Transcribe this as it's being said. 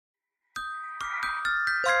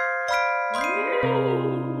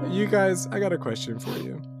You guys, I got a question for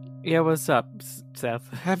you. Yeah, what's up, Seth?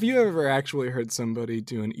 Have you ever actually heard somebody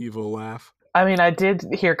do an evil laugh? I mean, I did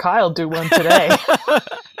hear Kyle do one today.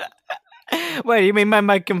 Wait, you mean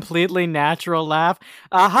my completely natural laugh?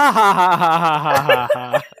 Ah ha ha ha ha ha ha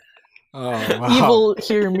ha ha. Oh, wow. Evil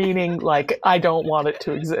here meaning, like, I don't want it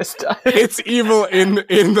to exist. It's evil in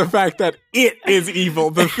the fact that it is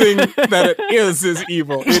evil. The thing that it is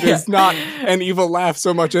evil. It is not an evil laugh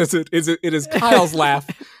so much as it is Kyle's laugh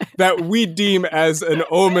that we deem as an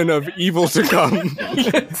omen of evil to come.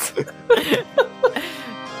 Yes.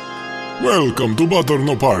 Welcome to Butter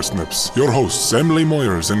No Parsnips. Your hosts Emily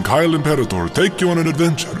Moyers and Kyle Imperator take you on an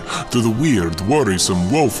adventure to the weird,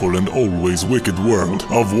 worrisome, woeful, and always wicked world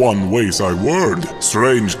of One Wayside World.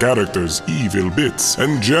 Strange characters, evil bits,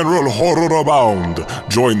 and general horror abound.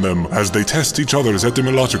 Join them as they test each other's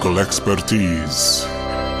etymological expertise.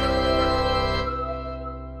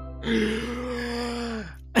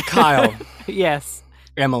 Kyle, Yes.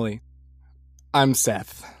 Emily, I'm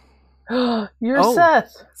Seth. You're Oh.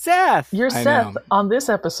 Seth. Seth! You're I Seth know. on this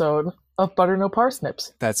episode of Butter No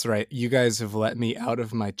Parsnips. That's right. You guys have let me out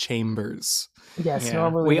of my chambers. Yes, Yeah.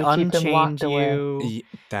 normally we we keep them locked unchained away. you.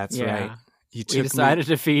 That's Yeah. right. You We decided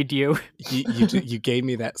to feed you. you gave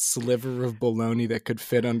me that sliver of bologna that could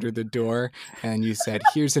fit under the door, and you said,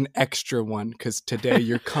 "Here's an extra one because today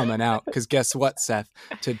you're coming out." Because guess what, Seth?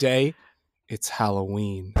 Today, it's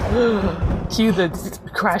Halloween, Cue the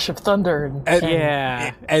crash of thunder and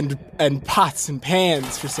Yeah. and pots and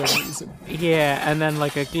pans for some reason. Yeah, and then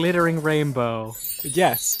like a glittering rainbow.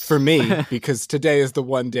 Yes, for me, because today is the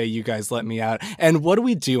one day you guys let me out. And what do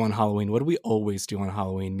we do on Halloween? What do we always do on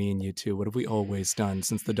Halloween? Me and you two. What have we always done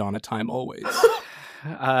since the dawn of time? Always.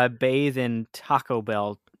 Bathe in Taco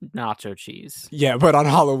Bell nacho cheese. Yeah, but on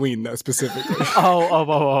Halloween though, specifically.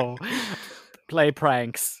 Oh. Play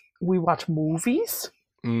pranks. we watch movies.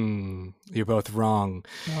 You're both wrong.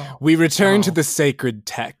 Oh, We return to the sacred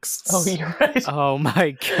texts. oh you're right. Oh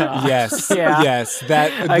my god. Yes, Yeah. yes.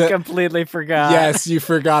 That I the- completely forgot. yes, you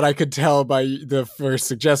forgot. I could tell by the first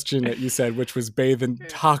suggestion that you said, which was bathe in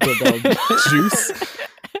Taco Bell juice.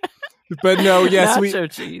 But no, yes,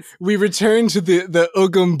 Nacho cheese. we return to the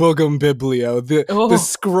Ugum Bugum Biblio, Oh. the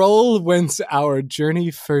scroll whence our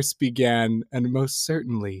journey first began, and most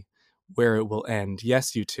certainly where it will end.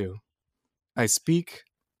 Yes, you two. I speak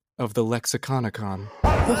of the Lexiconicon.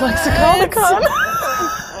 The Lexiconicon.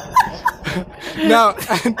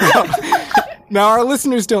 Now, our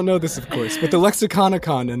listeners don't know this, of course, but the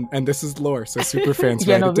Lexiconicon, and this is lore, so super fans,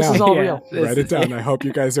 Yeah, write no, it this down. is all Yeah, real. this Write it is down. I hope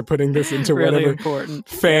you guys are putting this into really whatever important.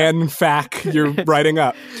 fan fact you're writing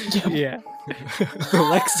up. Yeah. The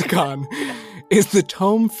lexicon is the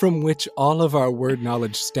tome from which all of our word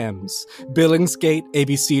knowledge stems. Billingsgate,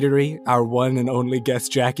 ABCdery, our one and only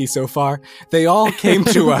guest Jackie so far, they all came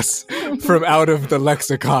to us from out of the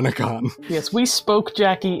Lexiconicon. Yes, we spoke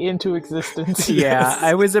Jackie into existence. Yeah,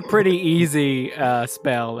 it was a pretty easy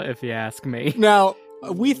spell, if you ask me. Now,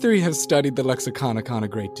 we three have studied the Lexiconicon a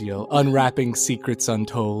great deal, unwrapping secrets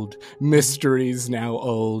untold, mysteries now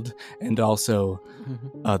old, and also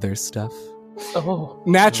other stuff. Oh,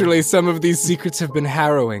 Naturally, some of these secrets have been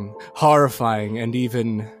harrowing, horrifying, and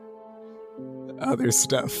even other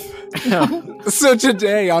stuff. So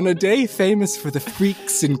today, on a day famous for the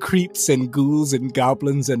freaks and creeps and ghouls and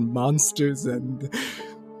goblins and monsters and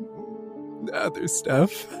other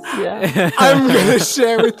stuff, yeah. I'm going to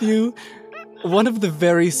share with you one of the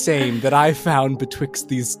very same that I found betwixt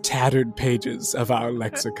these tattered pages of our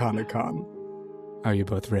Lexiconicon. Are you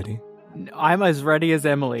both ready? I'm as ready as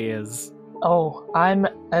Emily is. Oh, I'm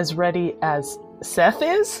as ready as Seth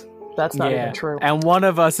is? That's not even true. And one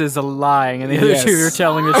of us is lying, and the other Yes. two are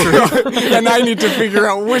telling the truth. And I need to figure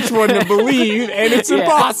out which one to believe, and it's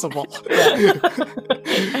impossible.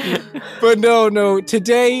 But no,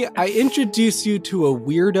 today I introduce you to a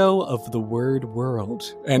weirdo of the word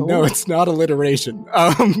world. And no, Ooh. it's not alliteration.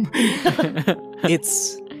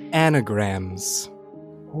 It's anagrams.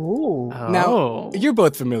 Ooh. Now, you're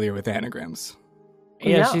both familiar with anagrams.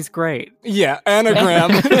 Yeah, Yeah. she's great. Yeah,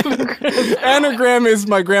 anagram. Anagram is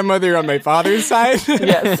my grandmother on my father's side.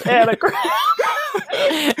 Yes, anagram.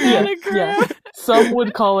 Yeah. Some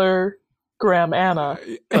would call her Graham Anna.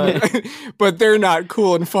 But But they're not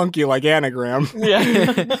cool and funky like anagram.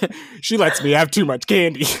 yeah. She lets me have too much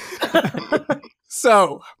candy.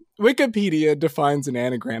 So, Wikipedia defines an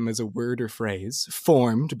anagram as a word or phrase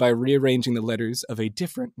formed by rearranging the letters of a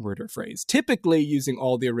different word or phrase, typically using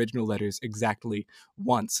all the original letters exactly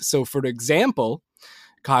once. So, for example,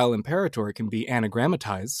 Kyle Imperator can be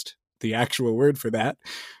anagrammatized, the actual word for that,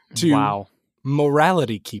 to Wow.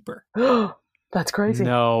 morality keeper. That's crazy.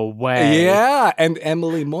 No way. Yeah, and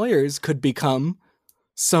Emily Moyers could become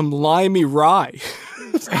some limey rye.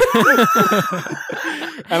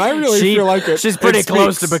 And I really feel like it. She's pretty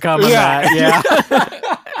close to becoming that. Yeah.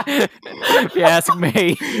 If you ask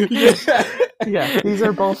me. Yeah, these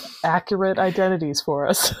are both accurate identities for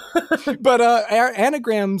us. But our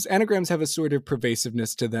anagrams have a sort of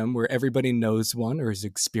pervasiveness to them where everybody knows one or has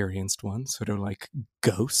experienced one, sort of like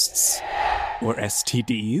ghosts or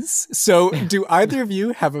STDs. So do either of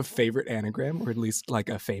you have a favorite anagram, or at least like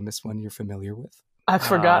a famous one you're familiar with? I've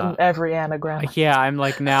forgotten every anagram. Yeah, I'm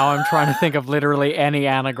trying to think of literally any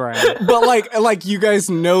anagram. But like you guys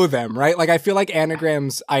know them, right? Like I feel like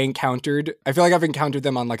anagrams I feel like I've encountered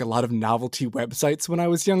them on like a lot of novelty websites when I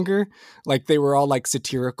was younger. Like they were all like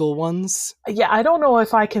satirical ones. Yeah, I don't know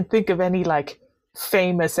if I can think of any like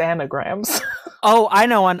famous anagrams. Oh, I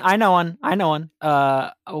know one.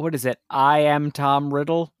 What is it? I am Tom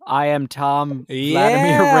Riddle. I am Tom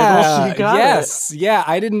Vladimir Riddle. You got yes. Yeah,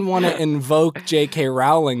 I didn't want to invoke J.K.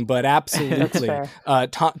 Rowling, but absolutely.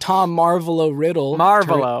 Tom Marvolo Riddle.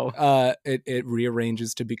 Marvolo. It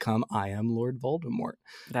rearranges to become I am Lord Voldemort.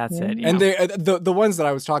 That's it. Yeah. And the ones that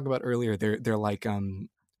I was talking about earlier, they're like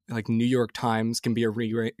New York Times can be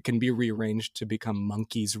rearranged to become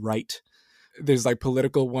Monkey's Right. There's like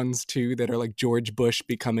political ones too that are like George Bush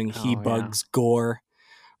becoming He Bugs Gore.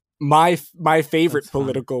 My favorite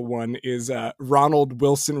political one is Ronald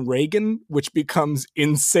Wilson Reagan, which becomes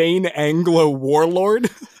Insane Anglo Warlord,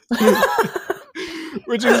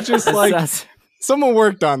 which is just like someone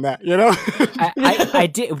worked on that, you know? I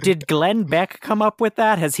did. Did Glenn Beck come up with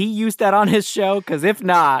that? Has he used that on his show? Because if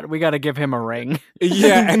not, we got to give him a ring.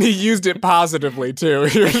 Yeah, and he used it positively too.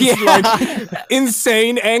 He was like,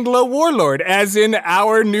 Insane Anglo Warlord, as in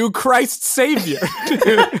our new Christ Savior.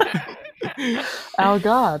 Oh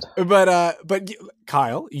God! But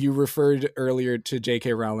Kyle, you referred earlier to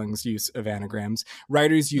J.K. Rowling's use of anagrams.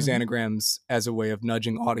 Writers use anagrams as a way of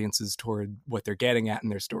nudging audiences toward what they're getting at in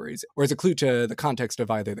their stories, or as a clue to the context of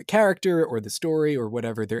either the character or the story or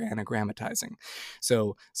whatever they're anagrammatizing.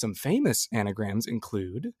 So some famous anagrams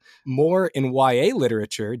include, more in YA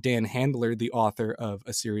literature, Dan Handler, the author of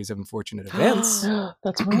A Series of Unfortunate Events.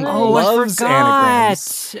 That's right. Oh, I loves forgot.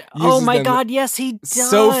 anagrams. Oh Uses my them God, yes, he does.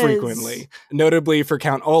 so frequently. Notably for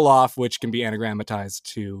Count Olaf, which can be anagrammatized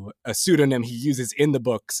to a pseudonym he uses in the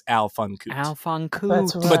books, Al Funcoot.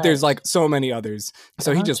 That's right. But there's like so many others.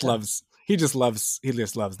 So he just loves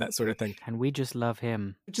that sort of thing. And we just love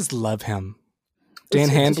him. We just love him. Dan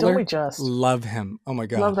Handler, just love him. Oh my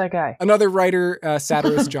God. love that guy. Another writer,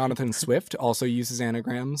 satirist Jonathan Swift, also uses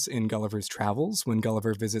anagrams in Gulliver's Travels when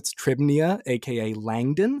Gulliver visits Tribnia, aka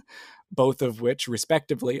Langdon, both of which,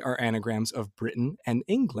 respectively, are anagrams of Britain and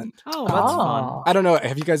England. Oh, that's fun. I don't know.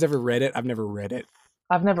 Have you guys ever read it? I've never read it.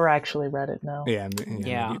 I've never actually read it. No. Yeah, me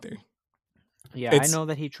either. Yeah, I know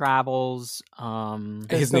that he travels.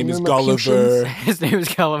 His name is Gulliver. His name is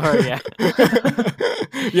Gulliver, yeah.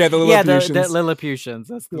 Yeah, the Lilliputians. Yeah, the Lilliputians.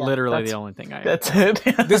 That's literally the only thing I know. That's it.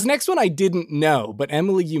 This next one I didn't know, but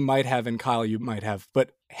Emily, you might have, and Kyle, you might have.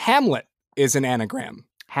 But Hamlet is an anagram.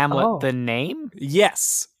 Hamlet, the name?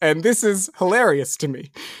 Yes, and this is hilarious to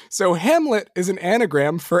me. So Hamlet is an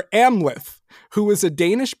anagram for Amleth, who was a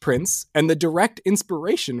Danish prince and the direct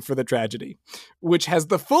inspiration for the tragedy, which has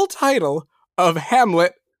the full title of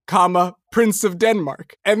Hamlet, Prince of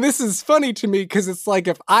Denmark. And this is funny to me because it's like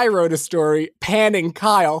if I wrote a story panning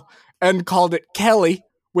Kyle and called it Kelly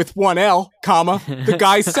with one L, the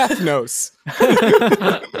guy Seth knows.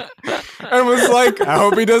 And was like, I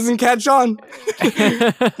hope he doesn't catch on.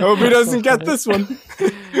 I hope he doesn't get this one.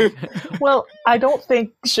 Well, I don't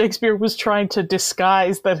think Shakespeare was trying to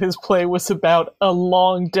disguise that his play was about a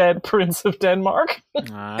long dead Prince of Denmark.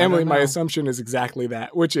 Emily, my assumption is exactly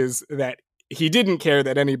that, which is that he didn't care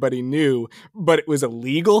that anybody knew, but it was a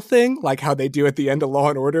legal thing, like how they do at the end of Law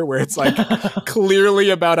and Order, where it's like clearly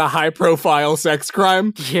about a high-profile sex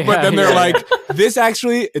crime. Yeah, but then they're like, this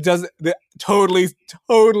actually, it doesn't,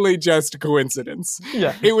 totally just coincidence.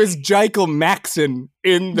 Yeah. It was Jekyll Maxon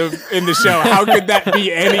in the show. How could that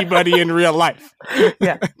be anybody in real life?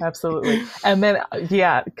 Yeah, absolutely. And then,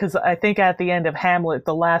 because I think at the end of Hamlet,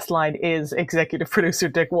 the last line is executive producer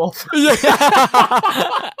Dick Wolf. Yeah,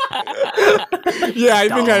 yeah, I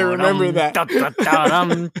think I remember that.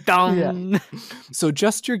 Yeah. So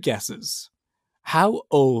just your guesses. How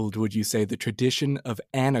old would you say the tradition of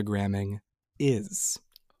anagramming is?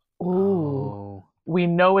 Ooh. We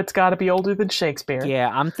know it's got to be older than Shakespeare. Yeah,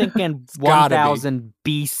 I'm thinking 1000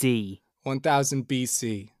 BC. 1000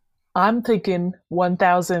 BC. I'm thinking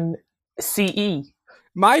 1000 CE.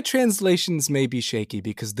 My translations may be shaky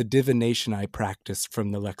because the divination I practiced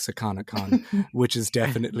from the Lexiconicon, which is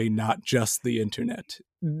definitely not just the internet,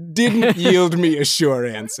 didn't yield me a sure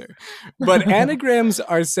answer. But anagrams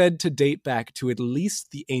are said to date back to at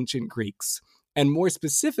least the ancient Greeks, and more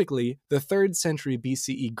specifically, the 3rd century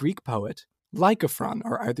BCE Greek poet Lycophron.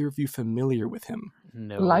 Are either of you familiar with him?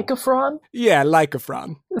 No. Lycophron? Yeah,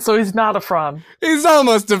 Lycophron. So he's not a Phron. He's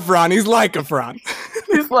almost a Phron. He's Lycophron.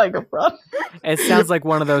 He's Lycophron. It sounds like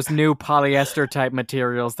one of those new polyester type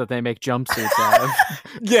materials that they make jumpsuits out of.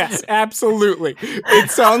 Yes, absolutely.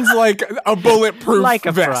 It sounds like a bulletproof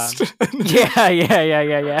vest.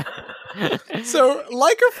 Yeah. So,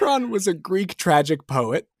 Lycophron was a Greek tragic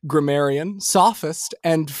poet, grammarian, sophist,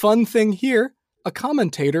 and fun thing here, a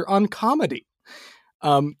commentator on comedy.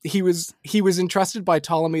 He was entrusted by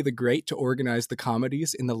Ptolemy the Great to organize the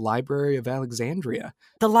comedies in the Library of Alexandria.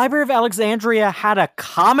 The Library of Alexandria had a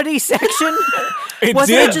comedy section? It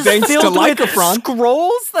Wasn't did, it just thanks to filled with Lycophron.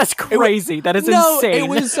 scrolls? That's crazy. That is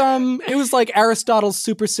insane. It was like Aristotle's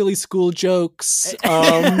super silly school jokes.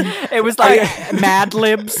 It was like Mad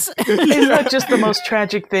Libs. Isn't that just the most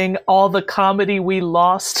tragic thing? All the comedy we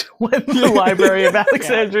lost when the Library of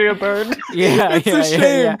Alexandria burned. It's a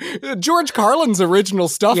shame. George Carlin's original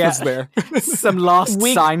stuff is there. Some lost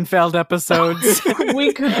Seinfeld episodes.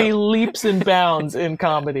 We could be leaps and bounds in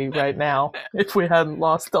comedy right now if we hadn't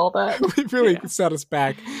lost all that. We really set us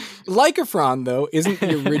back. Lycophron, though, isn't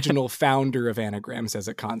the original founder of anagrams as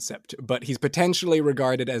a concept, but he's potentially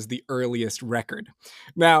regarded as the earliest record.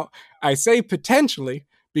 Now, I say potentially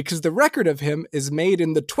because the record of him is made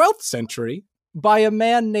in the 12th century by a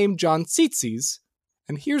man named John Tzetzes,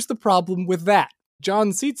 and here's the problem with that.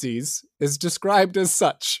 John Tzetzes is described as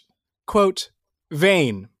such, quote,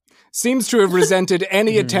 vain, seems to have resented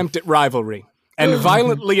any attempt at rivalry, and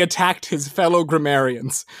violently attacked his fellow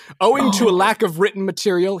grammarians. Owing to a lack of written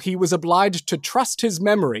material, he was obliged to trust his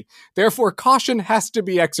memory. Therefore, caution has to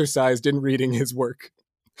be exercised in reading his work.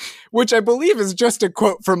 Which I believe is just a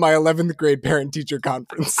quote from my 11th grade parent-teacher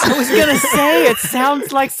conference. I was going to say, it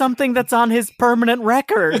sounds like something that's on his permanent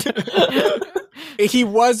record. He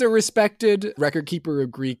was a respected record keeper of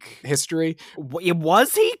Greek history.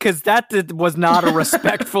 Was he? Because that was not a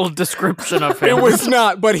respectful description of him. It was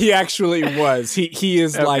not, but he actually was. He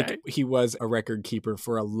is he was a record keeper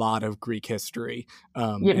for a lot of Greek history.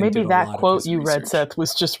 Maybe that quote you read, Seth,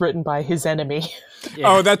 was just written by his enemy.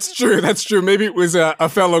 Yeah. Oh, that's true. That's true. Maybe it was a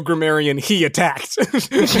fellow grammarian he attacked.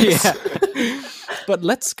 But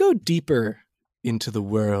let's go deeper into the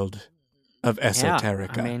world of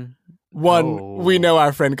esoterica. We know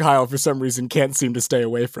our friend Kyle, for some reason, can't seem to stay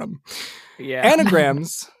away from. Yeah.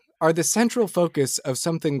 Anagrams are the central focus of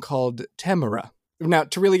something called temera. Now,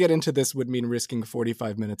 to really get into this would mean risking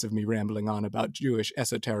 45 minutes of me rambling on about Jewish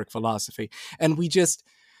esoteric philosophy. And we just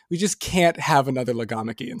can't have another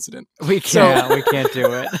Lagamaki incident. We can't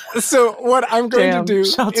do it. So what I'm going to do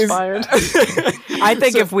shots fired. I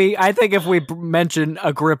think if we mention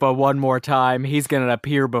Agrippa one more time, he's going to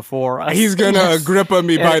appear before us. He's going to Agrippa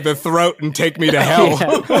me by the throat and take me to hell.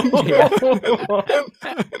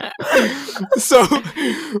 So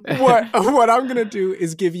what I'm going to do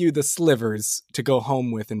is give you the slivers to go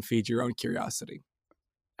home with and feed your own curiosity.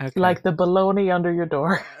 Okay. Like the bologna under your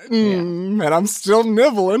door. And I'm still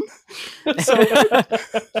nibbling. So,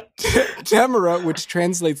 temera, which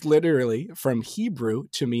translates literally from Hebrew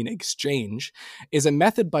to mean exchange, is a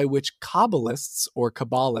method by which Kabbalists or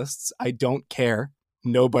Kabbalists, I don't care,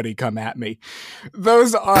 nobody come at me.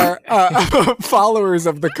 Those are followers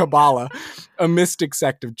of the Kabbalah, a mystic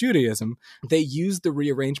sect of Judaism. They use the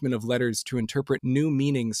rearrangement of letters to interpret new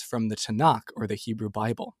meanings from the Tanakh, or the Hebrew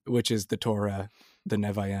Bible, which is the Torah, the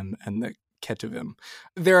Nevi'im, and the Ketuvim.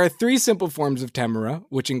 There are 3 simple forms of temera,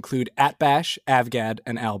 which include Atbash, Avgad,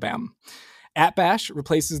 and Albam. Atbash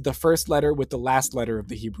replaces the first letter with the last letter of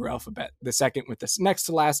the Hebrew alphabet, the second with the next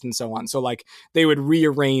to last, and so on. So, they would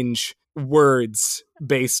rearrange words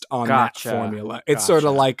based on that formula. It's sort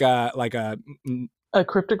of like a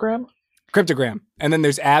cryptogram? Cryptogram. And then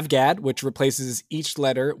there's Avgad, which replaces each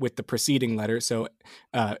letter with the preceding letter. So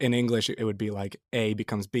in English, it would be like A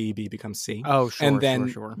becomes B, B becomes C. Oh, sure. And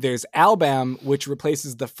then there's Albam, which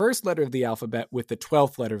replaces the first letter of the alphabet with the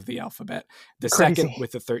 12th letter of the alphabet, the second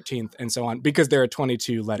with the 13th, and so on, because there are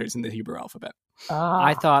 22 letters in the Hebrew alphabet.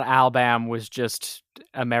 I thought Albam was just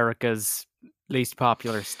America's least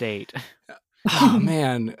popular state. Oh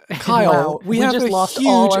man, Kyle, wow. we have just a lost huge,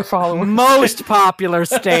 all our followers. Most popular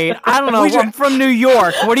state. I don't know. I'm from New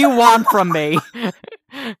York. What do you want from me?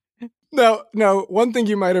 No, one thing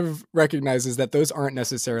you might have recognized is that those aren't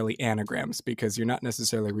necessarily anagrams because you're not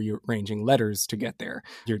necessarily rearranging letters to get there.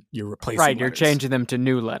 You're replacing Right, you're letters. changing them to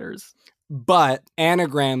new letters. But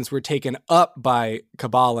anagrams were taken up by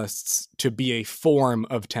Kabbalists to be a form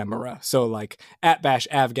of Temura. So like Atbash,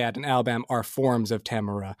 Avgad, and Albam are forms of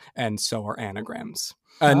Temura, and so are anagrams.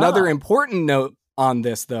 Another important note on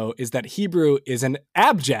this, though, is that Hebrew is an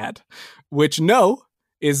abjad, which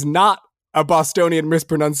is not a Bostonian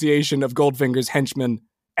mispronunciation of Goldfinger's henchman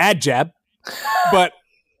Adjab, but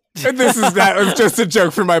that was just a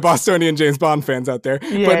joke for my Bostonian James Bond fans out there.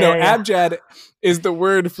 Abjad is the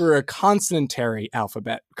word for a consonantary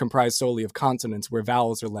alphabet comprised solely of consonants where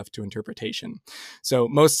vowels are left to interpretation. So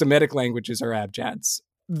most Semitic languages are abjads.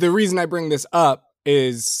 The reason I bring this up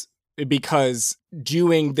is because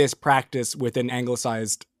doing this practice with an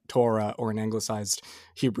anglicized Torah or an anglicized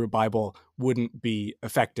Hebrew Bible wouldn't be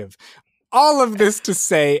effective. All of this to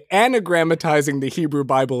say, anagrammatizing the Hebrew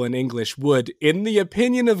Bible in English would, in the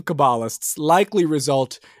opinion of Kabbalists, likely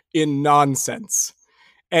result in nonsense,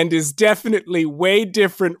 and is definitely way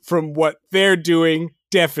different from what they're doing,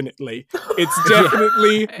 definitely. It's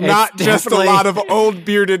definitely not just a lot of old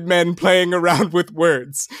bearded men playing around with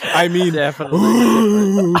words. I mean,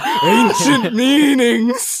 ooh, ancient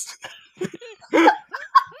meanings.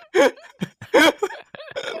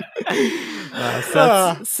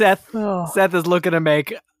 Seth is looking to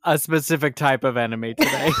make a specific type of enemy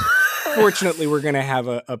today. Fortunately, we're going to have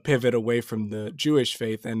a pivot away from the Jewish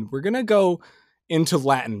faith, and we're going to go into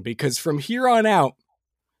Latin, because from here on out,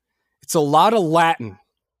 it's a lot of Latin.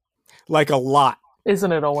 Like a lot.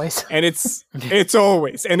 Isn't it always? And it's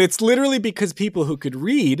always. And it's literally because people who could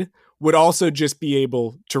read would also just be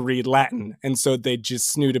able to read Latin. And so they'd just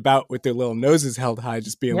snoot about with their little noses held high,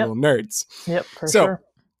 just being little nerds. Yep, for sure.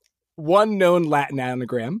 One known Latin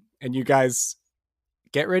anagram, and you guys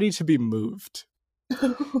get ready to be moved.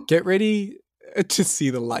 Get ready to see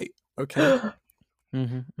the light, okay?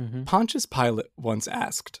 Pontius Pilate once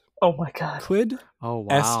asked, oh my God. Quid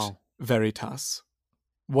est veritas?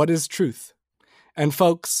 What is truth? And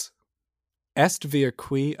folks, est vir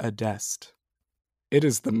qui adest. It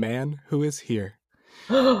is the man who is here.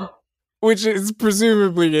 Which is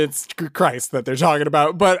presumably it's Christ that they're talking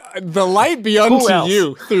about, but the light be unto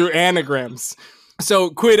you through anagrams.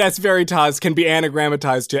 So quid est veritas can be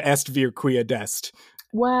anagrammatized to est vir qui adest.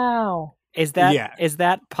 Wow. Is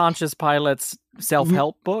that Pontius Pilate's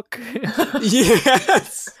self-help book?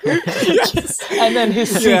 Yes. And then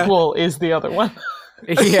his sequel is the other one.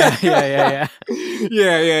 Yeah.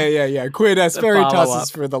 Quid est veritas is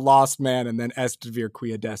for the lost man, and then est vir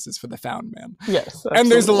qui adest is for the found man. Yes, absolutely.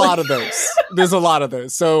 And there's a lot of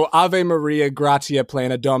those. So Ave Maria gratia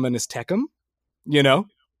plena Dominus tecum,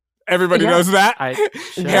 everybody knows that.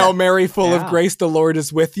 Hail Mary, full of grace, the Lord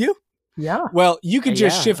is with you. Yeah. Well, you could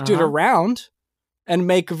just shift it around and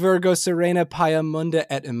make Virgo Serena Pia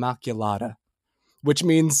Munda et Immaculata, which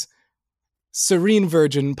means serene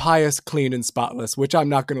virgin, pious, clean, and spotless, which I'm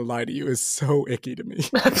not going to lie to you is so icky to me.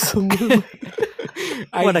 Absolutely.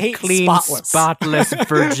 What a clean, spotless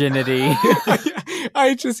virginity.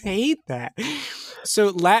 I just hate that. So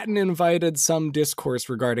Latin invited some discourse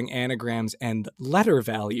regarding anagrams and letter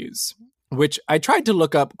values, which I tried to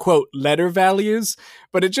look up, quote, letter values,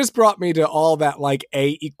 but it just brought me to all that like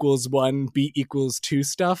A equals 1, B equals 2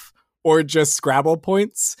 stuff, or just Scrabble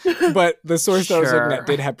points. But the source that I was looking at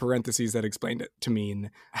did have parentheses that explained it to mean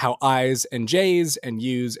how I's and J's and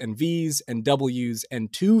U's and V's and W's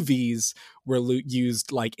and 2 V's were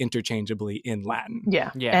used like interchangeably in Latin.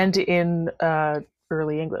 Yeah. And in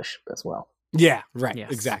early English as well. Yeah, right.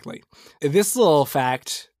 Yes. Exactly. This little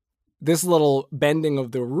fact, this little bending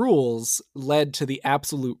of the rules led to the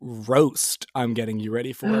absolute roast I'm getting you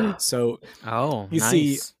ready for. So, you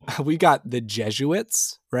see, we got the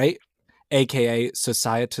Jesuits, right? AKA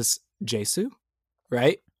Societas Jesu,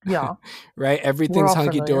 right? Yeah. Right? Everything's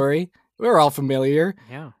hunky-dory. We're all familiar.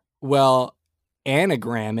 Yeah. Well,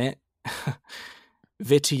 anagram it,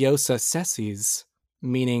 vitiosa sessis,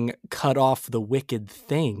 meaning cut off the wicked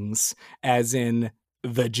things, as in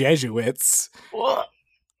the Jesuits. Oh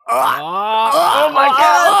my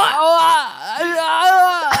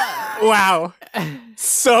God! Wow.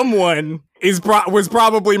 Someone was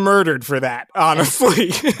probably murdered for that,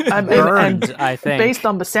 honestly. Burned, I think. Based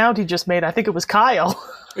on the sound he just made, I think it was Kyle.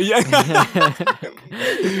 Yeah.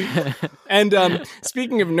 And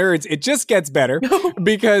speaking of nerds, it just gets better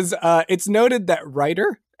because it's noted that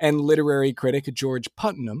writer and literary critic George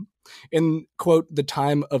Putnam, in, quote, the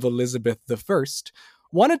time of Elizabeth I,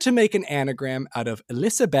 wanted to make an anagram out of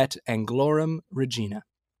Elisabeth Anglorum Regina,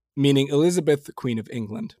 meaning Elizabeth, Queen of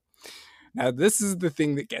England. Now, this is the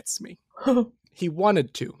thing that gets me. He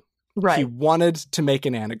wanted to. Right. He wanted to make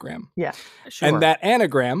an anagram. Yeah. Sure. And that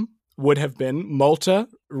anagram would have been Multa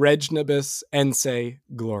Regnibus Ense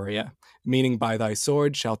Gloria, meaning by thy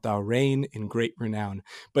sword shalt thou reign in great renown.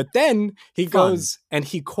 But then he goes and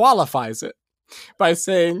he qualifies it by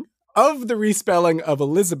saying, of the respelling of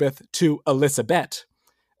Elizabeth to Elizabeth,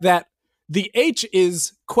 that the H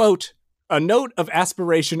is, quote, a note of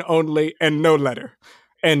aspiration only and no letter,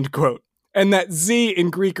 end quote. And that Z in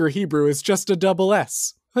Greek or Hebrew is just a double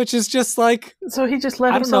S, which is just like... So he just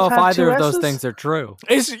let I don't know himself if have either two of those S's? things are true.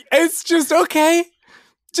 It's just okay.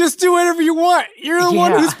 Just do whatever you want. You're the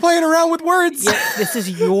one Yeah. who's playing around with words. Yeah,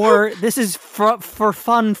 this is for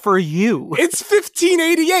fun for you. It's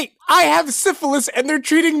 1588. I have syphilis and they're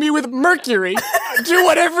treating me with mercury. Do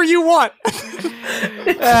whatever you want.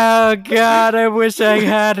 Oh God, I wish I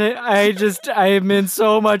had it. I am in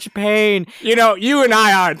so much pain. You know, you and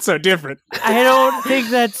I aren't so different. I don't think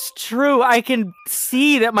that's true. I can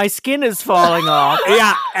see that my skin is falling off.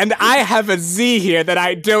 Yeah, and I have a Z here that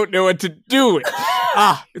I don't know what to do with.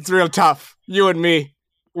 It's real tough. You and me,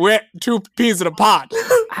 we're two peas in a pod.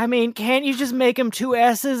 I mean, can't you just make them two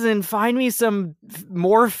S's and find me some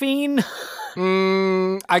morphine?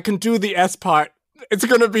 I can do the S part. It's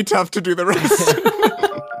gonna be tough to do the rest.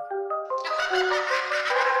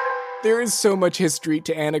 There is so much history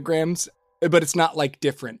to anagrams, but it's not like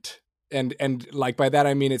different. And like by that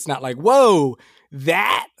I mean it's not like, whoa,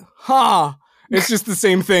 that? Huh. It's just the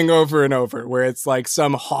same thing over and over, where it's like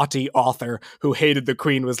some haughty author who hated the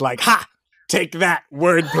queen was like, ha! Take that,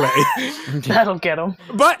 wordplay. That'll get him.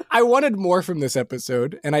 But I wanted more from this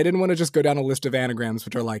episode, and I didn't want to just go down a list of anagrams,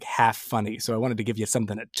 which are like half funny, so I wanted to give you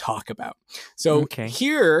something to talk about. So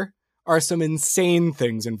here are some insane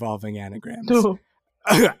things involving anagrams. Ooh.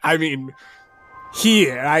 I mean,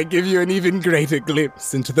 here I give you an even greater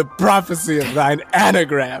glimpse into the prophecy of thine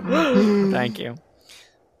anagram. Thank you.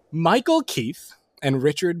 Michael Keith and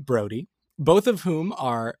Richard Brody, both of whom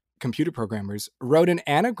are computer programmers, wrote an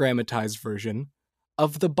anagrammatized version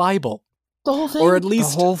of the Bible. The whole thing? Or at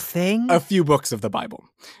least The whole thing? a few books of the Bible.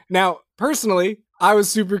 Now, personally, I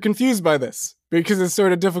was super confused by this because it's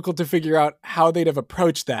sort of difficult to figure out how they'd have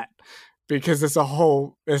approached that because it's a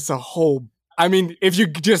whole, I mean, if you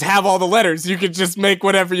just have all the letters, you could just make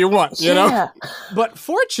whatever you want, you know? But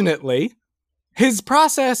fortunately, his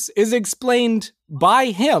process is explained by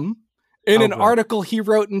him in an article he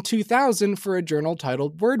wrote in 2000 for a journal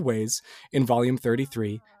titled Wordways in volume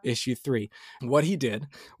 33, issue 3. What he did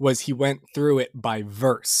was he went through it by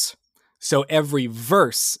verse. So every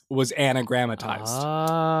verse was anagrammatized.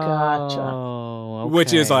 Gotcha.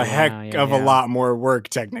 Which is a heck of a lot more work,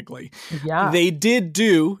 technically. Yeah. They did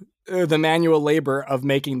do the manual labor of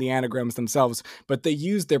making the anagrams themselves, but they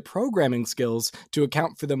used their programming skills to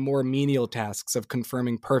account for the more menial tasks of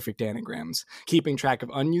confirming perfect anagrams, keeping track of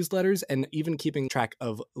unused letters, and even keeping track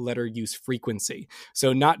of letter use frequency.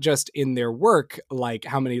 So not just in their work, like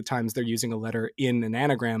how many times they're using a letter in an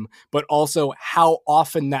anagram, but also how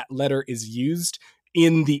often that letter is used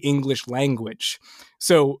in the English language.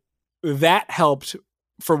 So that helped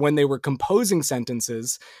for when they were composing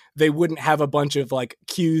sentences, they wouldn't have a bunch of like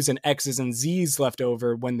Q's and X's and Z's left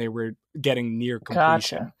over when they were getting near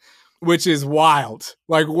completion, which is wild.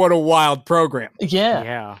 Like, what a wild program.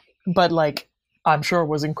 Yeah. But like, I'm sure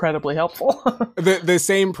was incredibly helpful. The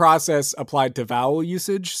same process applied to vowel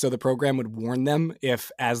usage. So the program would warn them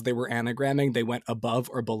if, as they were anagramming, they went above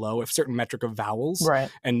or below a certain metric of vowels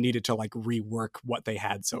and needed to like rework what they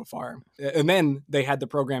had so far. And then they had the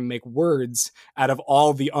program make words out of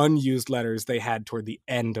all the unused letters they had toward the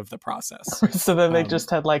end of the process. So then they just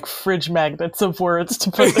had like fridge magnets of words to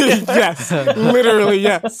put together. Yes, literally,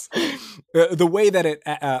 yes. The way that it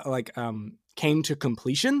came to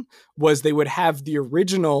completion was they would have the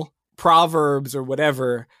original proverbs or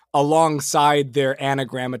whatever alongside their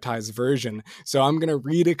anagrammatized version. So I'm going to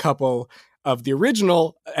read a couple of the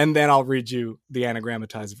original and then I'll read you the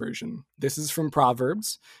anagrammatized version. This is from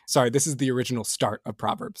Proverbs. Sorry, this is the original start of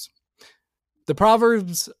Proverbs. The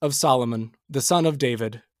Proverbs of Solomon, the son of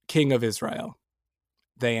David, king of Israel.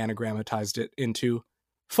 They anagrammatized it into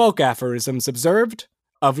folk aphorisms observed,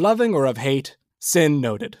 of loving or of hate, sin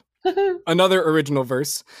noted. Another original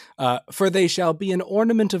verse, for they shall be an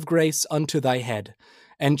ornament of grace unto thy head,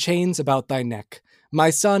 and chains about thy neck.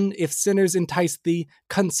 My son, if sinners entice thee,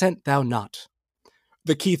 consent thou not.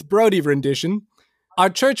 The Keith Brody rendition,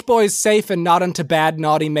 are church boys safe and not unto bad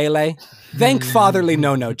naughty melee? Thank fatherly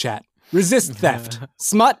no chat. Resist theft.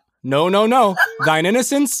 Smut? No. Thine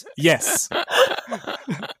innocence? Yes.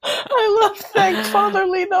 I love thank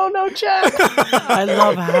fatherly no Jack. I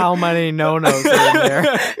love how many no-nos are in there.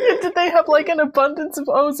 Did they have like an abundance of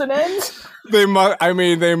O's and N's? They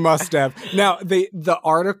must have. Now, the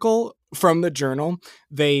article from the journal,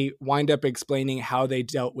 they wind up explaining how they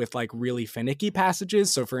dealt with like really finicky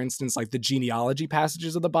passages. So for instance, like the genealogy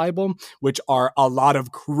passages of the Bible, which are a lot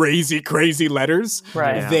of crazy letters.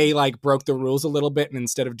 Right. Yeah. They like broke the rules a little bit, and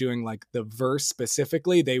instead of doing like the verse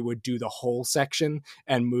specifically, they would do the whole section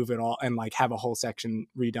and move it all and like have a whole section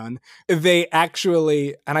redone. They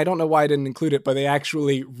actually, and I don't know why I didn't include it, but they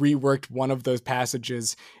actually reworked one of those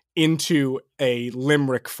passages into a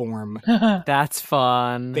limerick form. That's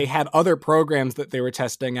fun. They had other programs that they were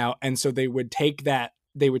testing out, and so they would take that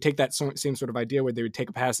same sort of idea where they would take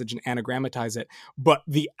a passage and anagrammatize it, but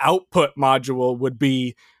the output module would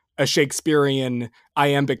be a Shakespearean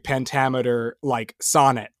iambic pentameter like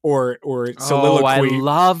sonnet or soliloquy. Oh, I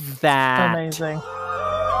love that. Amazing.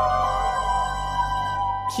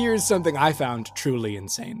 Here's something I found truly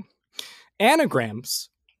insane. Anagrams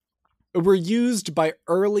were used by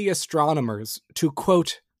early astronomers to,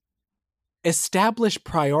 quote, establish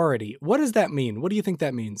priority. What does that mean? What do you think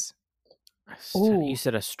that means? Ooh. You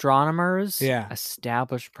said astronomers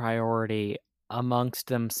establish priority amongst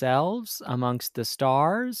themselves, amongst the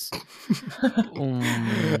stars.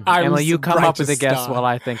 Emily, you come up with a guess while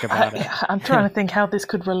I think about it. I'm trying to think how this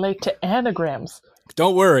could relate to anagrams.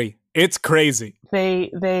 Don't worry, it's crazy.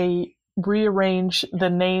 They rearrange the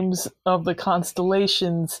names of the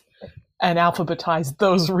constellations and alphabetize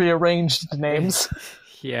those rearranged names.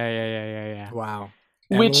 Yeah. Wow.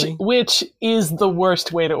 Which is the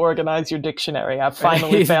worst way to organize your dictionary. I've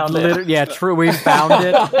finally found it. Yeah, true. We found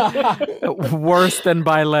it. Worse than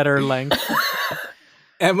by letter length.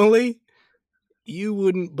 Emily, you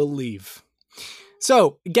wouldn't believe.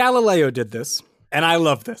 So, Galileo did this, and I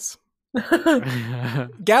love this.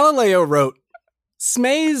 Galileo wrote,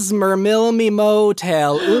 Smays mermil mi mo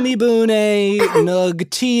tel umibune nug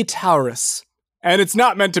ti taurus. And it's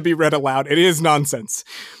not meant to be read aloud. It is nonsense.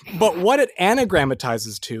 But what it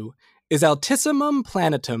anagrammatizes to is altissimum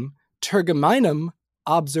planetum tergeminum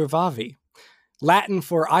observavi. Latin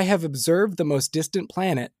for I have observed the most distant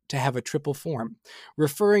planet to have a triple form,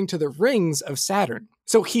 referring to the rings of Saturn.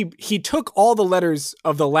 So he took all the letters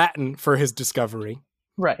of the Latin for his discovery,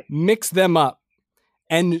 right, mixed them up,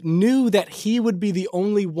 and knew that he would be the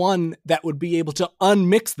only one that would be able to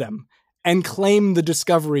unmix them and claim the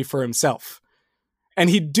discovery for himself. And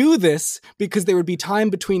he'd do this because there would be time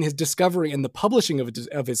between his discovery and the publishing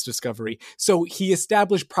of his discovery. So he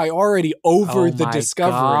established priority over the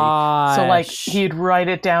discovery. Gosh. So like he'd write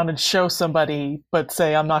it down and show somebody, but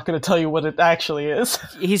say, I'm not going to tell you what it actually is.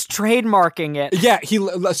 He's trademarking it. Yeah,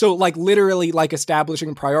 so like literally like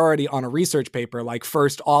establishing priority on a research paper, like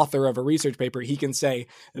first author of a research paper, he can say,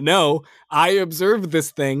 no, I observed this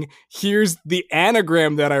thing. Here's the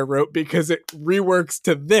anagram that I wrote because it reworks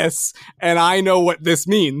to this, and I know what this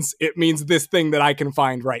means. It means this thing that I can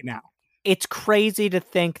find right now. It's crazy to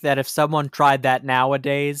think that if someone tried that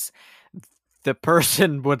nowadays, the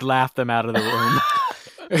person would laugh them out of the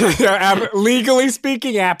room. Legally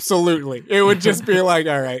speaking, absolutely. It would just be like,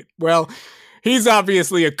 all right, well, he's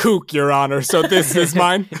obviously a kook, Your Honor, so this is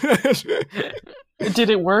mine.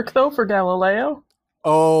 Did it work, though, for Galileo?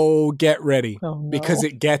 Oh, get ready, no. Because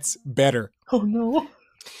it gets better. Oh, no.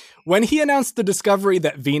 When he announced the discovery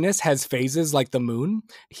that Venus has phases like the moon,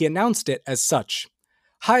 he announced it as such.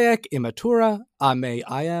 Haec immatura a me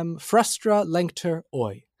iam frustra lencter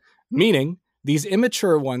oi. Meaning, these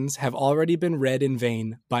immature ones have already been read in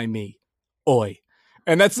vain by me. Oi.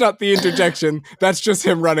 And that's not the interjection, that's just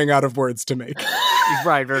him running out of words to make.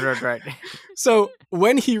 Right. So,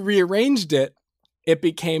 when he rearranged it, it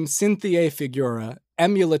became Cynthiae figura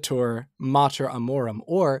emulator mater amorum,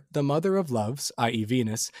 or the mother of loves, i.e.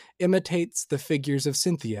 Venus, imitates the figures of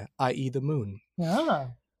Cynthia, i.e. the moon. Yeah.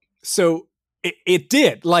 So it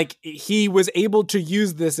did. Like, he was able to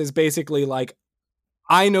use this as basically like,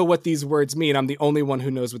 I know what these words mean. I'm the only one who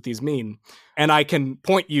knows what these mean. And I can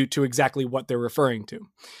point you to exactly what they're referring to.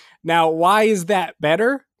 Now, why is that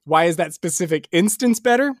better? Why is that specific instance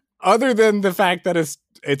better? Other than the fact that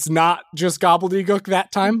it's not just gobbledygook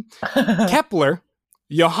that time. Kepler,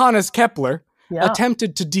 Johannes Kepler,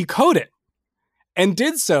 attempted to decode it and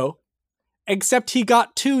did so, except he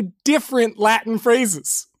got two different Latin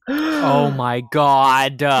phrases. Oh my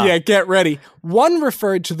God. Yeah, get ready. One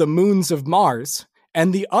referred to the moons of Mars,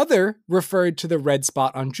 and the other referred to the red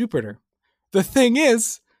spot on Jupiter. The thing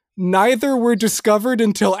is, neither were discovered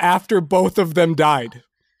until after both of them died.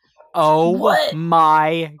 Oh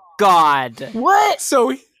my God. What?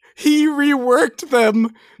 So he reworked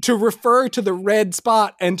them to refer to the red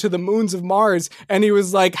spot and to the moons of Mars. And he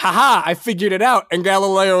was like, haha, I figured it out. And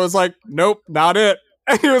Galileo was like, nope, not it.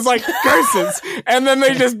 And he was like, curses. And then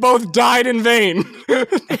they just both died in vain.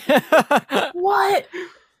 What?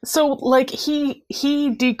 So, like,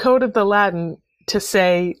 he decoded the Latin to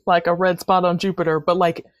say, like, a red spot on Jupiter, but,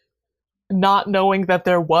 like, not knowing that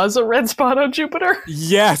there was a red spot on Jupiter?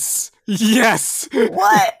 Yes.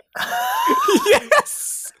 What?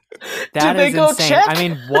 Yes. That Did they is go insane. check? I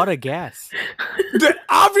mean, what a guess.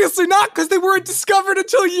 Obviously not, because they weren't discovered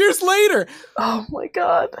until years later. Oh my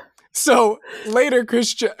god. So later,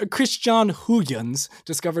 Christian Huygens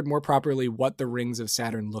discovered more properly what the rings of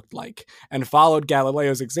Saturn looked like and followed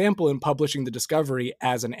Galileo's example in publishing the discovery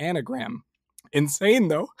as an anagram. Insane,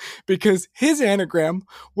 though, because his anagram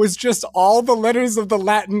was just all the letters of the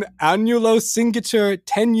Latin annulo singular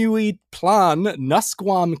tenui plan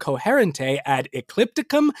nusquam coherente ad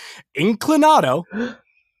eclipticum inclinato.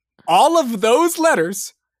 All of those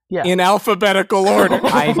letters in alphabetical order.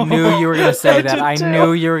 I knew you were going to say that. I too.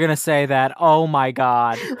 knew you were going to say that. Oh my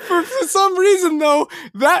god. For some reason, though,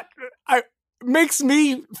 that makes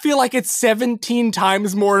me feel like it's 17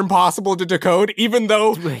 times more impossible to decode, even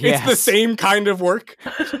though it's the same kind of work.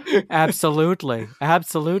 Absolutely.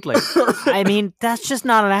 I mean, that's just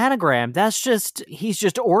not an anagram. He's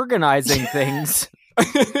just organizing things.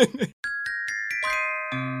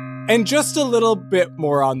 And just a little bit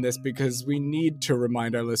more on this, because we need to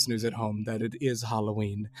remind our listeners at home that it is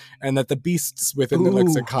Halloween, and that the beasts within the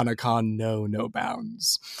Lexiconicon know no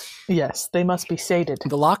bounds. Yes, they must be sated.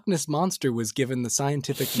 The Loch Ness Monster was given the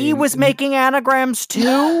scientific name... He was making anagrams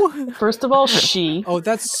too? First of all, she. Oh,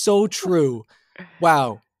 that's so true.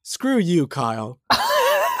 Wow. Screw you, Kyle.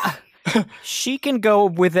 She can go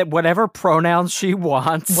with it whatever pronouns she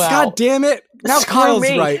wants. Wow. God damn it. Now Screw Kyle's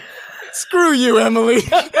me. right. Screw you, Emily.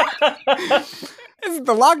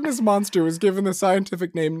 The Loch Ness Monster was given the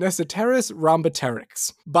scientific name Nectaris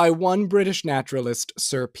rhomboteryx by one British naturalist,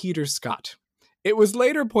 Sir Peter Scott. It was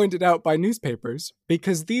later pointed out by newspapers,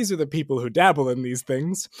 because these are the people who dabble in these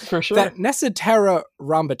things, For sure. that Nectaris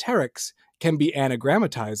rhomboteryx can be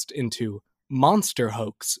anagrammatized into Monster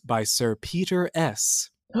Hoax by Sir Peter S.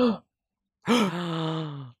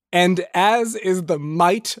 And as is the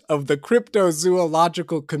might of the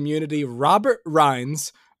cryptozoological community, Robert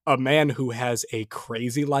Rhines, a man who has a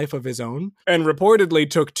crazy life of his own, and reportedly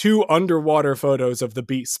took 2 underwater photos of the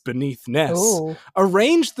beasts beneath Ness, Ooh.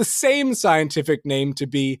 arranged the same scientific name to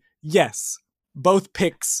be, yes, both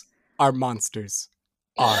pics are monsters.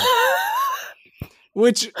 Are.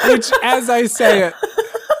 Which, as I say it,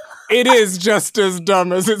 it is just as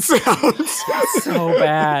dumb as it sounds. So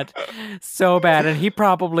bad. And he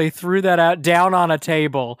probably threw that out down on a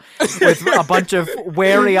table with a bunch of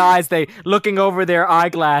wary eyes, they looking over their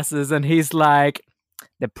eyeglasses, and he's like,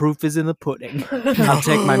 the proof is in the pudding. I'll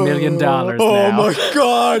take my $1 million now. Oh my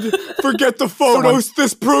god! Forget the photos,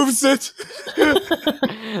 this proves it!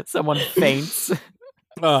 Someone faints.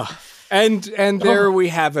 And there we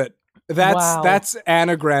have it. Wow. That's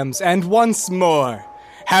anagrams. And once more,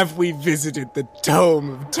 have we visited the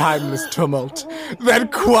tome of timeless tumult,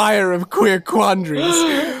 that choir of queer quandaries,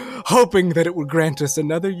 hoping that it will grant us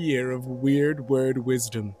another year of weird word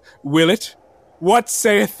wisdom. Will it? What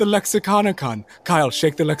saith the Lexiconicon? Kyle,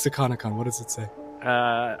 shake the Lexiconicon. What does it say?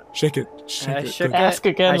 Shake it. Ask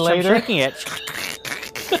again later. I'm shaking it.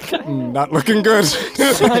 Not looking good.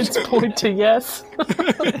 Signs point to yes.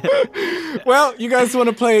 Well, you guys want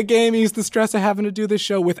to play a game, ease the stress of having to do this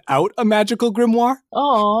show without a magical grimoire?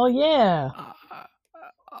 Oh, yeah.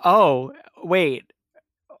 Oh, wait.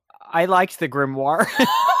 I liked the grimoire.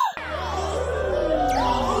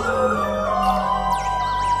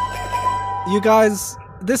 You guys,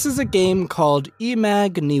 this is a game called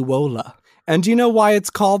Imag Niwola. And do you know why it's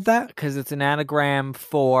called that? Because it's an anagram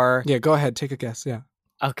for... Yeah, go ahead, take a guess, yeah.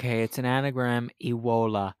 Okay, it's an anagram,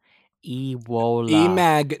 Iwola.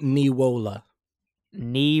 Imag Niwola.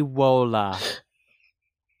 Niwola.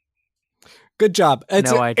 Good job.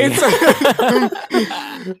 No idea.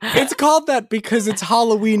 It's called that because it's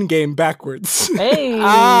Halloween game backwards. Hey.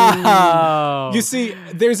 Oh. You see,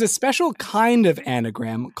 there's a special kind of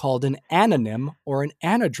anagram called an anonym or an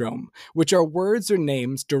anadrome, which are words or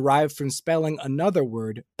names derived from spelling another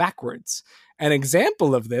word backwards. An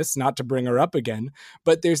example of this, not to bring her up again,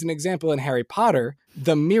 but there's an example in Harry Potter,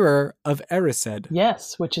 the Mirror of Erised.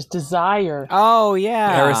 Yes, which is desire. Oh,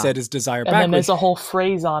 yeah. Erised is desire backwards. And then there's a whole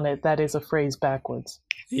phrase on it that is a phrase backwards.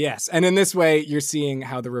 Yes, and in this way, you're seeing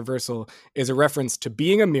how the reversal is a reference to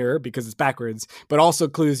being a mirror because it's backwards, but also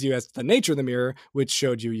clues you as to the nature of the mirror, which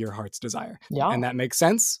showed you your heart's desire. Yeah. And that makes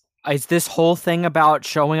sense? Is this whole thing about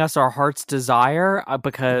showing us our heart's desire?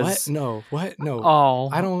 Because What? No. What? No. Oh,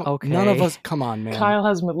 I don't. okay. None of us. Come on, man. Kyle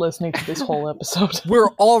hasn't been listening to this whole episode. We're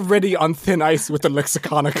already on thin ice with the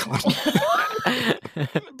Lexiconicon.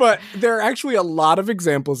 But there are actually a lot of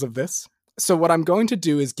examples of this. So what I'm going to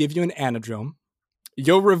do is give you an anadrome.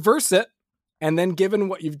 You'll reverse it, and then given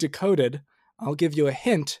what you've decoded, I'll give you a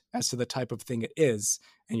hint as to the type of thing it is,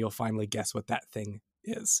 and you'll finally guess what that thing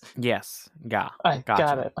is. Yes. Yeah. I Gotcha.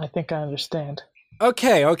 got it. I think I understand.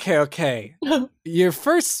 Okay. Your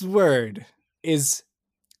first word is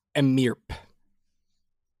emirp.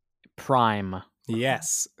 Prime.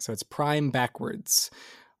 Yes. So it's prime backwards.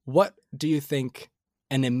 What do you think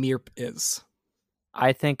an emirp is?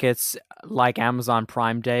 I think it's like Amazon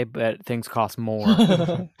Prime Day, but things cost more.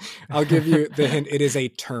 I'll give you the hint. It is a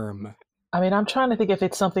term. I mean, I'm trying to think if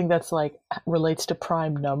it's something that's like relates to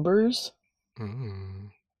prime numbers.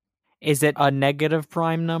 Is it a negative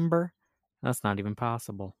prime number? That's not even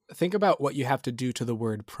possible. Think about what you have to do to the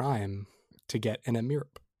word prime to get an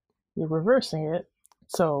emirp. You're reversing it.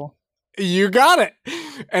 So You got it.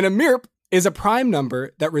 An emirp is a prime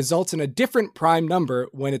number that results in a different prime number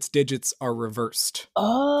when its digits are reversed.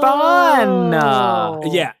 Fun!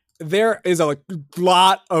 Yeah. There is a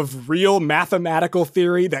lot of real mathematical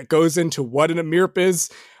theory that goes into what an emirp is.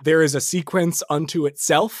 There is a sequence unto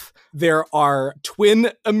itself. There are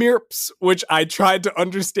twin emirps, which I tried to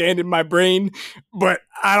understand in my brain, but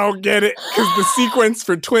I don't get it because the sequence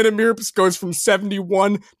for twin emirps goes from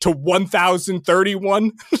 71 to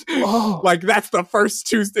 1031. Like that's the first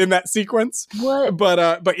two in that sequence. What?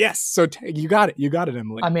 But yes, so you got it. You got it,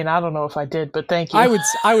 Emily. I mean, I don't know if I did, but thank you.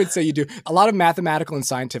 I would say you do. A lot of mathematical and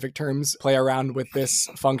scientific terms play around with this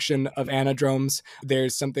function of anadromes.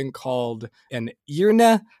 There's something called an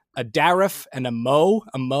irna, a darif, and a mo.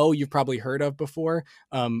 A mo you've probably heard of before,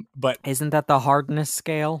 but Isn't that the hardness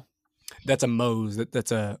scale? that's a Mohs.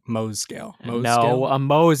 That's a Mohs scale. Mohs No, scale? a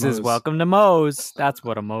Moses. Mohs. Welcome to Mose. That's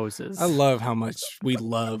what a Moses. I love how much we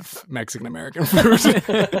love Mexican American food.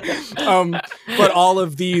 But all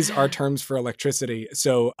of these are terms for electricity.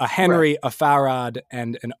 So a Henry, a farad,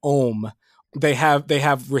 and an ohm, they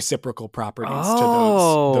have reciprocal properties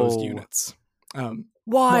to those units.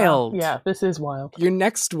 Wild. Yeah, this is wild. Your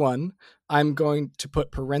next one, I'm going to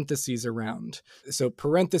put parentheses around. So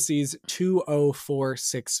parentheses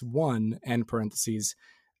 20461 and parentheses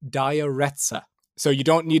diaretsa. So you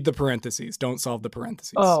don't need the parentheses. Don't solve the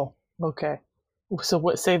parentheses. Oh, okay. So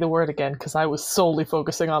what? Say the word again, because I was solely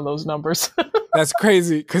focusing on those numbers. That's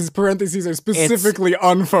crazy, because parentheses are specifically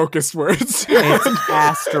unfocused words. It's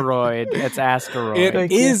asteroid. It's asteroid.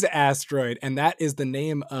 It is asteroid, and that is the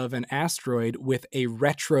name of an asteroid with a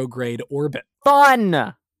retrograde orbit.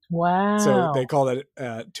 Fun. Wow. So they call it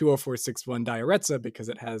 20461 Diaretsa because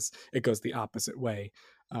it goes the opposite way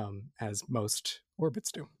as most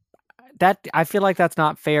orbits do. That I feel like that's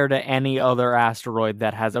not fair to any other asteroid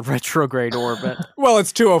that has a retrograde orbit. Well,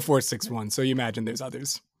 it's 20461, so you imagine there's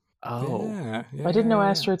others. Oh. Yeah, I didn't know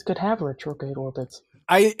asteroids could have retrograde orbits.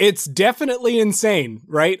 It's definitely insane,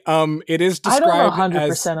 right? It is described I don't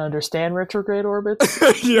 100% as... understand retrograde orbits.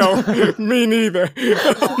 Me neither.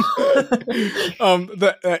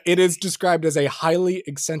 It is described as a highly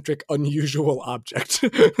eccentric, unusual object.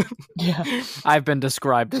 Yeah. I've been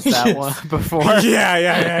described as that one before.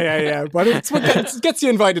 Yeah. But it's what gets you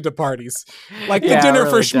invited to parties. Like the Yeah, it dinner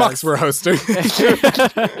really for schmucks does. we're hosting.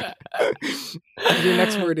 Your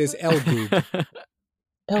next word is elgoog.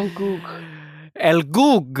 Elgoog. El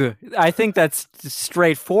Goog. I think that's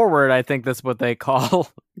straightforward. I think that's what they call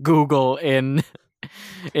Google in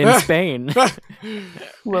Spain.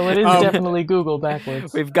 Well, it is definitely Google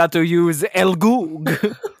backwards. We've got to use El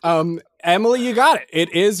Goog. Emily, you got it.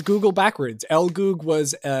 It is Google backwards. elgoog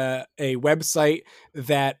was a website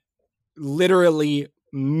that literally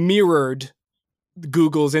mirrored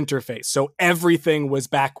Google's interface. So everything was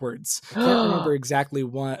backwards. I can't remember exactly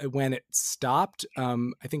when it stopped.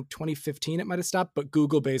 I think 2015 it might have stopped, but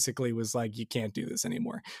Google basically was like, you can't do this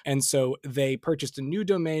anymore. And so they purchased a new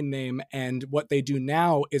domain name, and what they do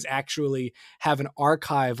now is actually have an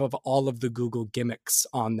archive of all of the Google gimmicks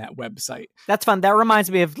on that website. That's fun. That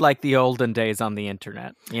reminds me of like the olden days on the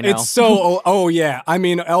internet. You know, It's so, oh yeah. I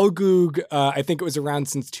mean, elgoog, I think it was around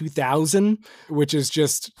since 2000, which is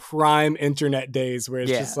just prime internet days where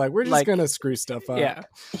it's just like, we're just going to screw stuff up. Yeah.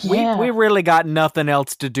 Yeah. We really got nothing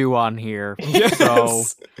else to do on here. Yes. So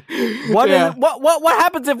what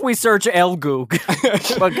happens if we search El Goog?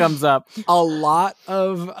 What comes up? A lot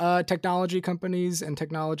of technology companies and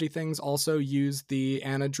technology things also use the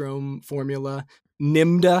anadrome formula.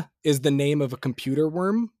 NIMDA is the name of a computer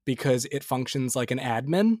worm because it functions like an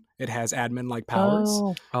admin. It has admin-like powers.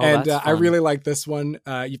 Oh. And that's I fun. really like this one.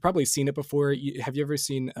 You've probably seen it before. Have you ever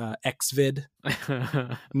seen XVid?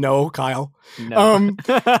 No, Kyle. No.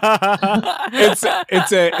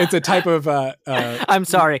 It's a type of I'm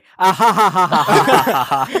sorry.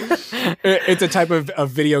 it's a type of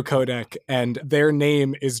video codec, and their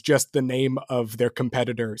name is just the name of their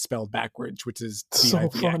competitor spelled backwards, which is So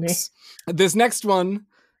DIVX. funny. This next one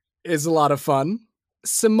is a lot of fun.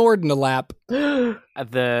 Simordinalap.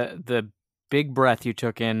 The big breath you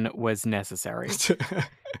took in was necessary.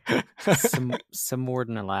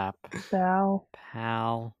 Simordinalap. Pal.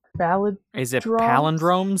 Valid. Is it Drums?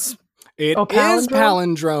 palindromes? It Oh, is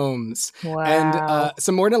palindrome? palindromes. Wow. And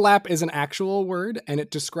Simordinalap is an actual word, and it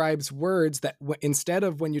describes words that instead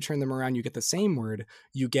of when you turn them around, you get the same word,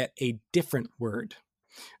 you get a different word.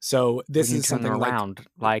 So this When you is turn them something around,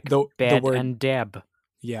 like the bed word, and Deb.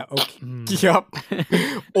 Yeah, okay. Mm.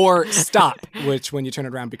 Yep. Or stop, which when you turn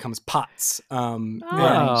it around becomes pots. And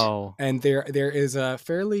there is a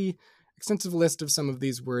fairly extensive list of some of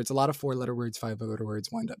these words. A lot of 4-letter words, 5-letter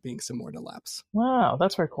words wind up being Simordinalaps. Wow,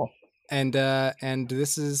 that's very cool. And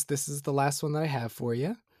this is the last one that I have for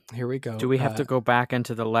you. Here we go. Do we have to go back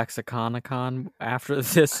into the Lexiconicon after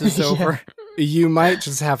this is over? You might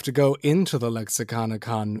just have to go into the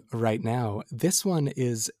Lexiconicon right now. This one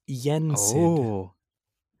is Yensid.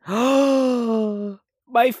 Oh,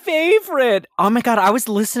 my favorite! Oh my god, I was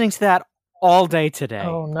listening to that all day today.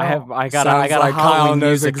 Oh, no. I got a Kyle Halloween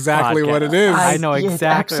knows music exactly podcast. what it is. I know It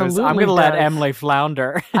exactly. I'm absolutely gonna let does. Emily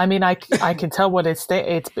flounder. I mean, I can tell what it's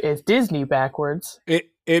Disney backwards. It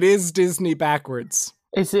is Disney backwards.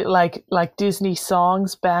 Is it like Disney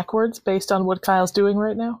songs backwards based on what Kyle's doing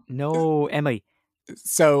right now? No, Emily.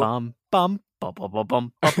 So Bum bum bum bum bum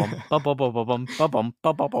bum bum bum bum bum bum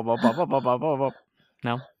bum bum bum.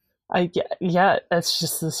 No. Yeah, that's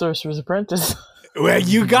just the Sorcerer's Apprentice. well,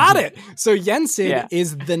 you got it. So Yensid Yeah.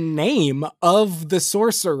 is the name of the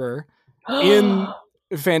sorcerer in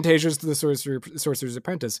Fantasia's The Sorcerer's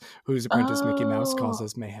Apprentice, whose apprentice Mickey Mouse calls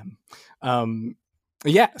as Mayhem.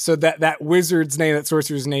 Yeah, so that wizard's name, that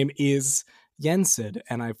sorcerer's name is Yensid,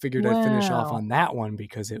 and I figured I'd finish off Wow. on that one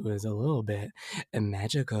because it was a little bit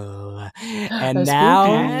magical. And That's now,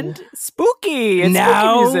 spooky. And spooky. It's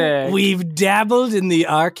now spooky music. we've dabbled in the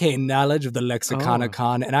arcane knowledge of the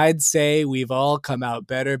Lexiconicon, and I'd say we've all come out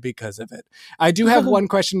better because of it. I do have one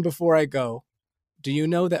question before I go. Do you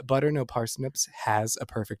know that Butter No Parsnips has a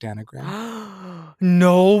perfect anagram?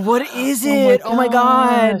 No, what is it? Oh my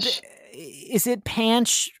god. gosh. Is it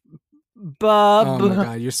Panch Bub? Oh my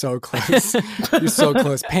god, you're so close. You're so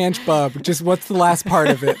close. Panch Bub. Just what's the last part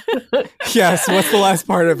of it? Yes, what's the last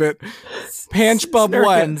part of it? Panch Bub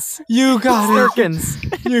Snurkins. what? You got it.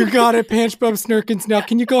 Snurkins. You got it, Panch Bub Snurkins. Now,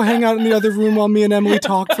 can you go hang out in the other room while me and Emily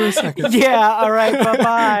talk for a second? Yeah, all right,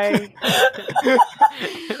 bye-bye.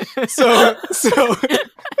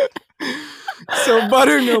 So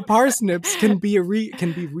Butter No Parsnips can be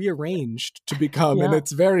rearranged to become, and Yeah.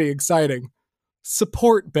 it's very exciting,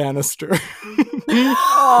 Support Banister.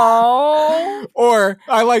 Oh. Or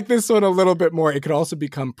I like this one a little bit more. It could also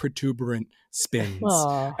become Protuberant Spins.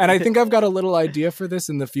 Aw. And I think I've got a little idea for this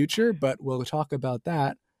in the future, but we'll talk about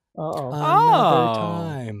that Uh-oh. another Oh.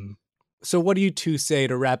 time. So what do you two say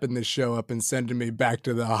to wrapping this show up and sending me back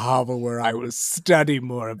to the hovel where I will study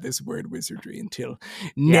more of this word wizardry until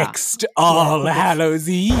next All Hallows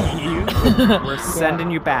Eve? We're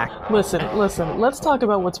sending you back. Listen, let's talk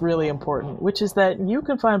about what's really important, which is that you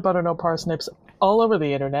can find Butter No Parsnips all over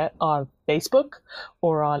the internet on Facebook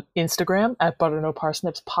or on Instagram at Butter No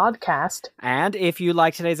Parsnips Podcast. And if you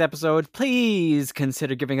like today's episode, please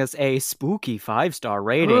consider giving us a spooky 5-star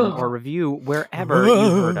rating or review wherever you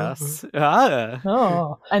heard us.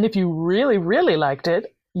 Oh, and if you really, really liked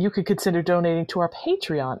it, you could consider donating to our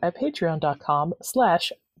Patreon at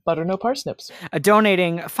patreon.com/ButterNoParsnips.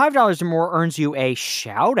 Donating $5 or more earns you a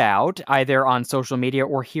shout out either on social media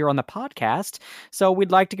or here on the podcast. So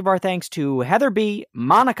we'd like to give our thanks to Heather B,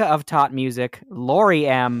 Monica of Tot Music, Lori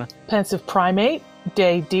M. Pensive Primate,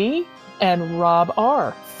 Day D, and Rob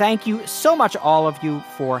R. Thank you so much, all of you,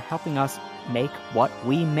 for helping us make what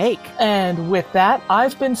we make. And with that,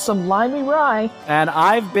 I've been some Limey Rye. And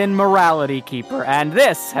I've been Morality Keeper, and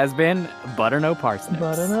this has been Butter No Parsnips.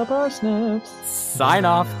 Butter No Parsnips. Sign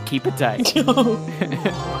off, keep it tight.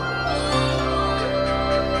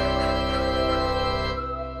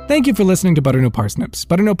 Thank you for listening to Butter No Parsnips.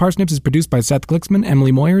 Butter No Parsnips is produced by Seth Glicksman,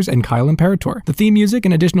 Emily Moyers, and Kyle Imperator. The theme music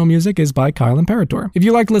and additional music is by Kyle Imperator. If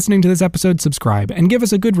you liked listening to this episode, subscribe and give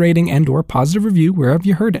us a good rating and or positive review wherever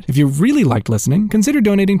you heard it. If you really liked listening, consider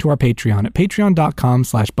donating to our Patreon at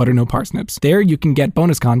patreon.com/butternoparsnips. There you can get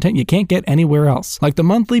bonus content you can't get anywhere else, like the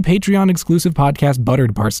monthly Patreon exclusive podcast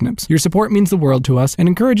Buttered Parsnips. Your support means the world to us and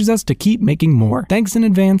encourages us to keep making more. Thanks in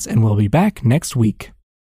advance, and we'll be back next week.